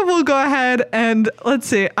 I will go ahead and let's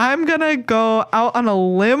see. I'm gonna go out on a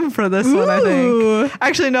limb for this one, I Ooh. think.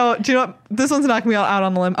 Actually, no. Do you know what? This one's knocking me out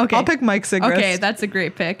on a limb. Okay. I'll pick Mike Sigrist. Okay, that's a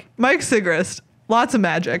great pick. Mike Sigrist. Lots of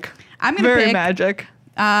magic. I'm gonna Very pick magic.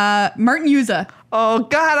 Martin Yuza. Oh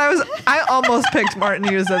God, I almost picked Martin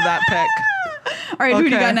Hughes of that pick. All right, who do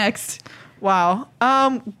you Okay. got next? Wow.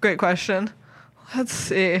 Great question. Let's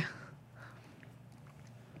see.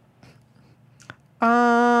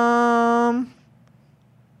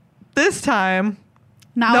 This time,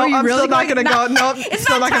 Now no, are you I'm really still not gonna go. No, It's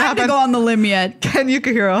still not not gonna time to happen. go on the limb yet. Ken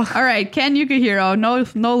Yukihiro. All right, Ken Yukihiro.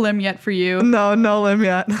 No limb yet for you. No limb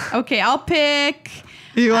yet. Okay, I'll pick.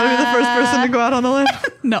 You want to be the first person to go out on a limb?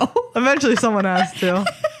 No, Eventually, someone has to.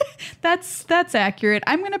 that's accurate.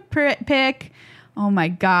 I'm gonna pick. Oh my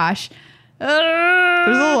gosh.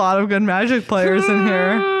 There's a lot of good Magic players in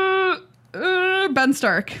here. Ben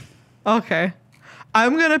Stark. Okay,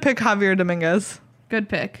 I'm gonna pick Javier Dominguez. Good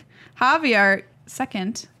pick. Javier,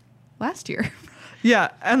 second last year. Yeah,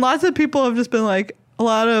 and lots of people have just been like, a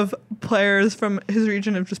lot of players from his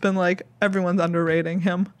region have just been like, everyone's underrating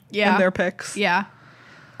him in their picks. Yeah.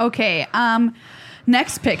 Okay.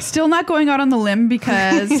 Next pick. Still not going out on the limb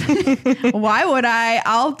because why would I?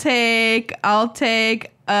 I'll take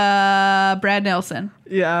Brad Nelson.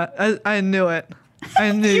 Yeah, I knew it.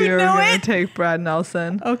 I knew You you were knew going it? to take Brad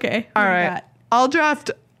Nelson. Okay. All who do you right. got? I'll draft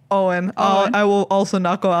Owen. I will also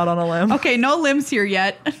not go out on a limb. Okay, no limbs here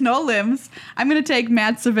yet. No limbs. I'm going to take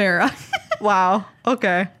Matt Severa. Wow.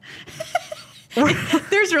 Okay.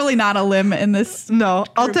 There's really not a limb in this. No,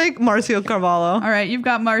 I'll take Marcio Carvalho. All right, you've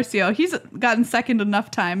got Marcio. He's gotten second enough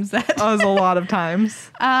times that. That was a lot of times.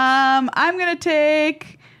 I'm going to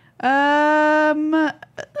take Matt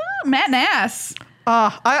Nass.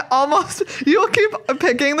 I almost. You'll keep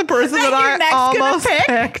picking the person Is that that your I next gonna almost pick?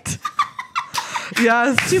 picked.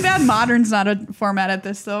 Yes. Too bad Modern's not a format at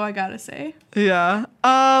this, though, I gotta say. Yeah.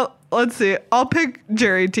 Let's see. I'll pick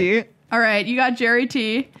Jerry T. All right, you got Jerry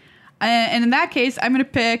T. And in that case, I'm going to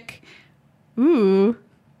pick... Ooh.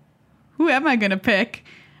 Who am I going to pick?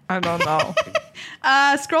 I don't know.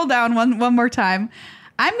 Scroll down one more time.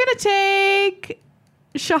 I'm going to take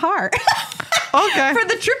Shahar. Okay. For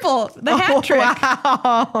the triple, the hat trick.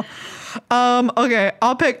 Wow. Okay.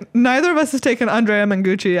 I'll pick. Neither of us has taken Andrea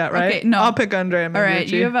Mengucci yet, right? Okay, no. I'll pick Andrea Mengucci. All right,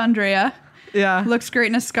 you have Andrea. Yeah. Looks great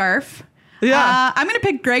in a scarf. Yeah. I'm going to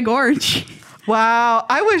pick Greg Orange. Wow.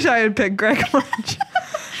 I wish I had picked Greg Orange.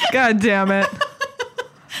 God damn it.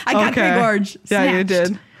 I got Greg Orange. Yeah, you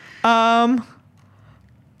Snatched. did.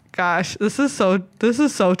 Gosh, this is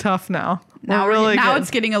so tough now. Now, We're really now good.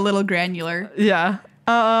 it's getting a little granular. Yeah.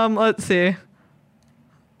 Let's see.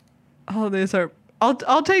 Oh, these are.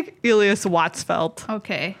 I'll take Elias Watsfeld.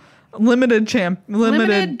 Okay. Limited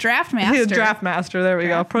Draft master. He's a draft master. There we go.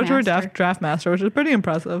 Draft Pro Tour master. draft master, which is pretty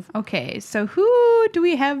impressive. Okay, so who do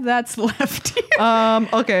we have that's left here?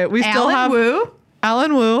 Okay, we still Alan have Wu,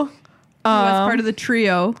 Alan Wu, who was part of the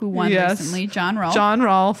trio who won yes. recently. John Rolfe. John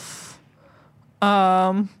Rolfe,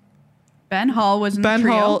 Ben Hall was in Ben the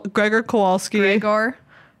trio. Hull, Gregor Kowalski, Gregor.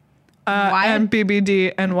 and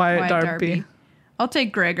BBD and Wyatt Wyatt Darby. I'll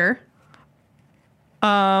take Gregor.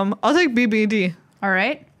 I'll take BBD. All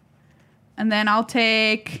right. And then I'll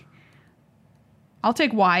take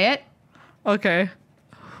Wyatt. Okay,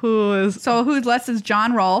 who is? So who's less is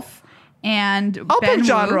John Rolfe and I'll Ben pick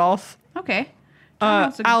John Wu. Rolfe. Okay. John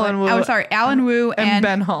Rolfe's a good Alan player. Wu. Oh, sorry. Alan Wu and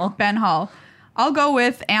Ben Hull. Ben Hall. I'll go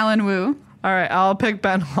with Alan Wu. All right, I'll pick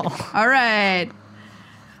Ben Hull. All right.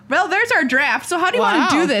 Well, there's our draft. So how do you want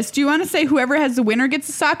to Wow. do this? Do you want to say whoever has the winner gets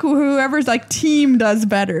a sock, or whoever's like team does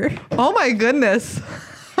better? Oh my goodness.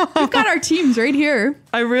 We've got our teams right here.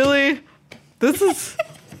 That's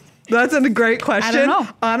a great question. I don't know.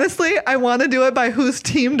 Honestly, I want to do it by whose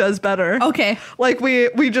team does better. Okay. Like we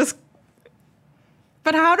just,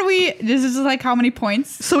 But how do we, this is like how many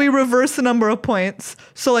points? so we reverse the number of points.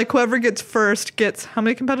 So like whoever gets first gets, how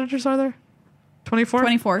many competitors are there? 24?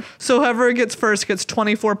 24. So whoever gets first gets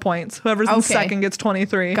 24 points. Whoever's in Okay. second gets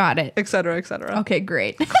 23. Got it. Et cetera, et cetera. Okay,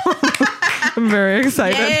 great. I'm very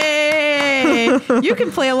excited. Yay! You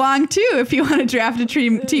can play along too if you want to draft a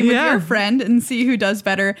team with Yeah. your friend and see who does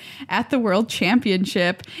better at the World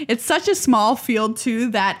Championship. It's such a small field too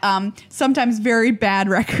that sometimes very bad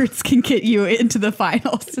records can get you into the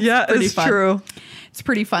finals. Pretty It's fun. true. It's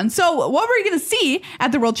pretty fun. So what we're going to see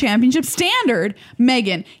at the World Championship Standard,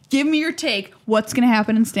 Megan, give me your take. What's going to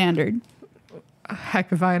happen in Standard?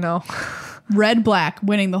 Heck if I know. Red Black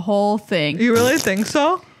winning the whole thing. You really think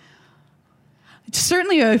so?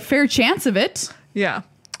 Certainly a fair chance of it. Yeah.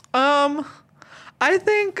 I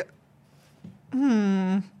think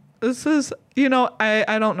this is,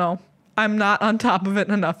 I don't know. I'm not on top of it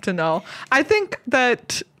enough to know. I think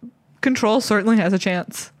that Control certainly has a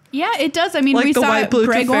chance. Yeah, it does. I mean, Like we the saw white blue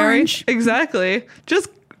Greg Teferi. Orange. Exactly. Just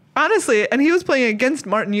honestly, and he was playing against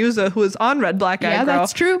Martin Yuza, who was on Red Black Yeah, aggro.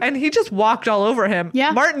 that's true. And he just walked all over him.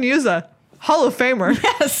 Yeah. Martin Yuza, Hall of Famer.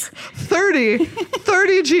 Yes. 30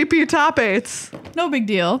 GP top 8s. No big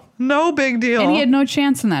deal. No big deal. And he had no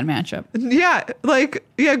chance in that matchup.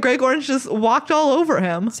 Yeah, Greg Orange just walked all over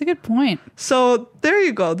him. That's a good point. So there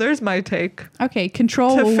you go. There's my take. Okay,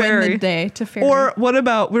 Control will win the Teferi. day. Teferi. Or what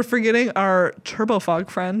about, we're forgetting our Turbofog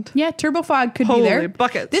friend. yeah, Turbofog could Holy be there.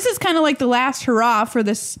 buckets. This is kind of like the last hurrah for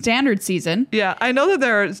the Standard season. Yeah, I know that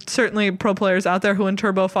there are certainly pro players out there who when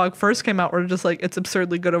Turbofog first came out were just like, it's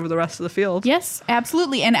absurdly good over the rest of the field. Yes,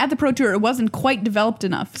 absolutely. And at the Pro Tour, it wasn't quite developed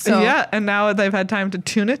enough. So Yeah, and now they've had time to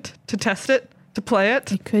tune it, to test it, to play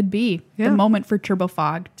it. it could be Yeah. the moment for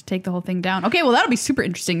Turbofog to take the whole thing down. Okay, well, that'll be super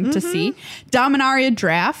interesting to see. Dominaria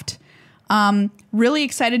draft. Really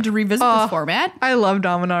excited to revisit this format. I love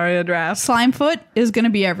Dominaria drafts. Slimefoot is going to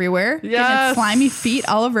be everywhere. Getting its Yes. slimy feet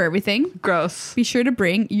all over everything. Gross. Be sure to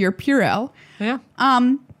bring your Purell. Yeah.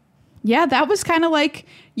 Yeah, that was kind of like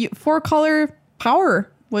 4-color power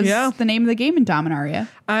was Yeah. the name of the game in Dominaria.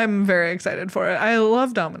 I'm very excited for it. I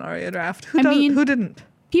love Dominaria draft. I mean- Who didn't?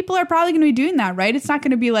 People are probably going to be doing that, right? It's not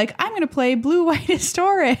going to be like, I'm going to play blue-white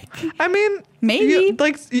historic. I mean, Maybe.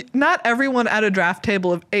 not everyone at a draft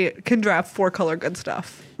table of 8 can draft 4-color good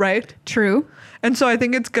stuff, right? True. And so I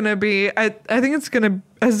think it's gonna be. I think it's gonna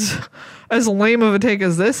as lame of a take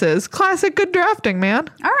as this is. Classic good drafting, man.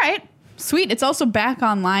 All right. Sweet. It's also back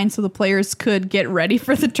online so the players could get ready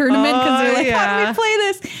for the tournament because they're like, how do yeah. we play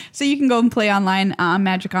this? So you can go and play online,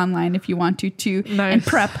 Magic Online if you want to too, and Nice.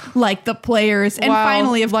 prep like the players. And Wow,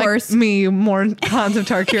 finally, of like course, me, more Khans of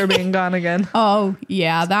Tarkir being gone again. oh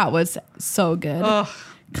yeah, that was so good. Ugh,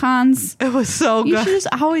 Cons. it was so You good. should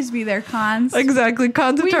just always be there, Cons. Exactly,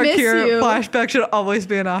 Khans of We miss Tarkir you. flashback should always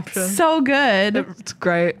be an option. So good. It's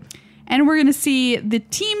great. And we're going to see the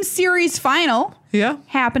Team Series final Yeah,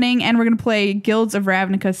 happening, and we're going to play Guilds of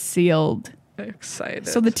Ravnica Sealed. excited.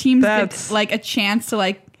 So the teams That's get like a chance to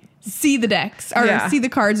like see the decks or Yeah. see the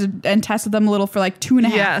cards and test them a little for like 2.5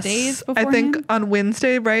 yes. days I beforehand. think on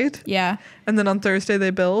Wednesday, right? Yeah, And then on Thursday they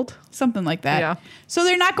build. something like that. Yeah. So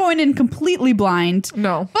they're not going in completely blind,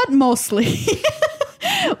 No. but mostly.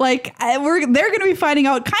 Like they're going to be finding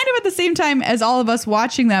out kind of at the same time as all of us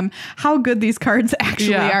watching them how good these cards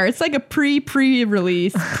actually Yeah. are. It's like a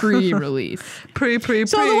pre-release. Pre. So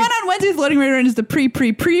the one on Wednesday's loading right around is the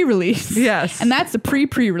pre-release. Yes. And that's the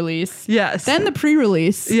pre-release. Yes. Then the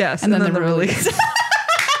pre-release. Yes, And then, and the then the release.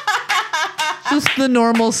 Just the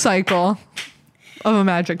normal cycle of a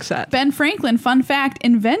Magic set. Ben Franklin, fun fact,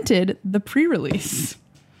 invented the pre-release.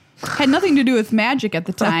 Had nothing to do with magic at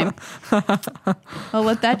the time. I'll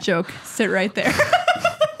let that joke sit right there.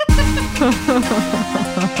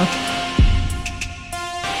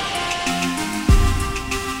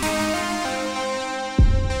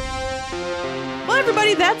 Well,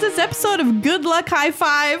 everybody, that's this episode of Good Luck High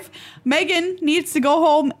Five. Megan needs to go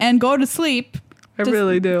home and go to sleep. I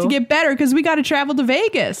really do. To get better because we got to travel to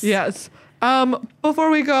Vegas. Yes. Before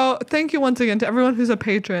we go, thank you once again to everyone who's a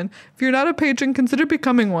patron. If you're not a patron, consider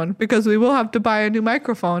becoming one because we will have to buy a new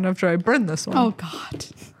microphone after I burn this one. Oh, God.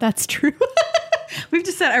 That's true. We've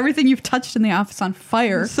just set everything you've touched in the office on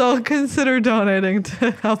fire. So consider donating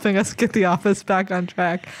to helping us get the office back on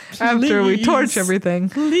track after we torch Please. everything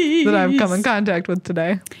Please. that I've come in contact with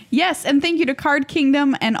today. Yes, and thank you to Card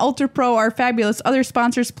Kingdom and Ultra Pro, our fabulous other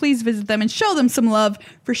sponsors. Please visit them and show them some love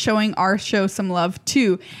for showing our show some love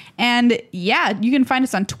too. And yeah, you can find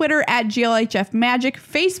us on Twitter at GLHF Magic,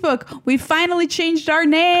 Facebook. We finally changed our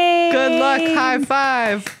name. Good luck, high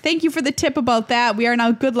five. Thank you for the tip about that. We are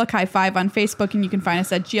now Good Luck High Five on Facebook, and and you can find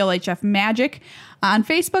us at GLHF Magic. On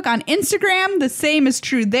Facebook, on Instagram, the same is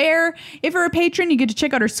true there. If you're a patron, you get to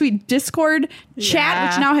check out our sweet Discord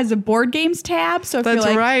chat, which now has a board games tab. So if That's you're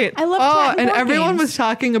like, right. I love chatting and board everyone games. was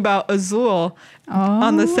talking about Azul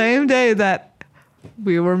on the same day that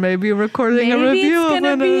we were maybe recording a Maybe review it's of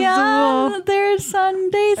gonna an be Azul. on their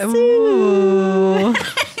Sunday soon. Ooh.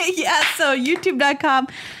 Yeah, so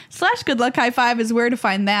youtube.com/goodluck-high-five is where to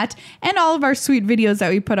find that and all of our sweet videos that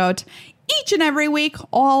we put out each and every week,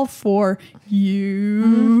 all for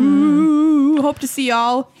you. Hope to see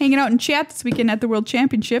y'all hanging out in chat this weekend at the World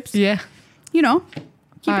Championships. Yeah. You know,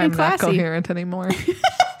 keeping I'm it not classy. coherent anymore.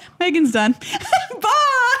 Megan's done.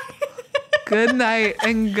 Bye. Good night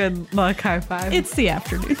and good luck. High five. It's the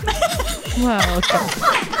afternoon. Well,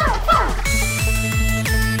 okay.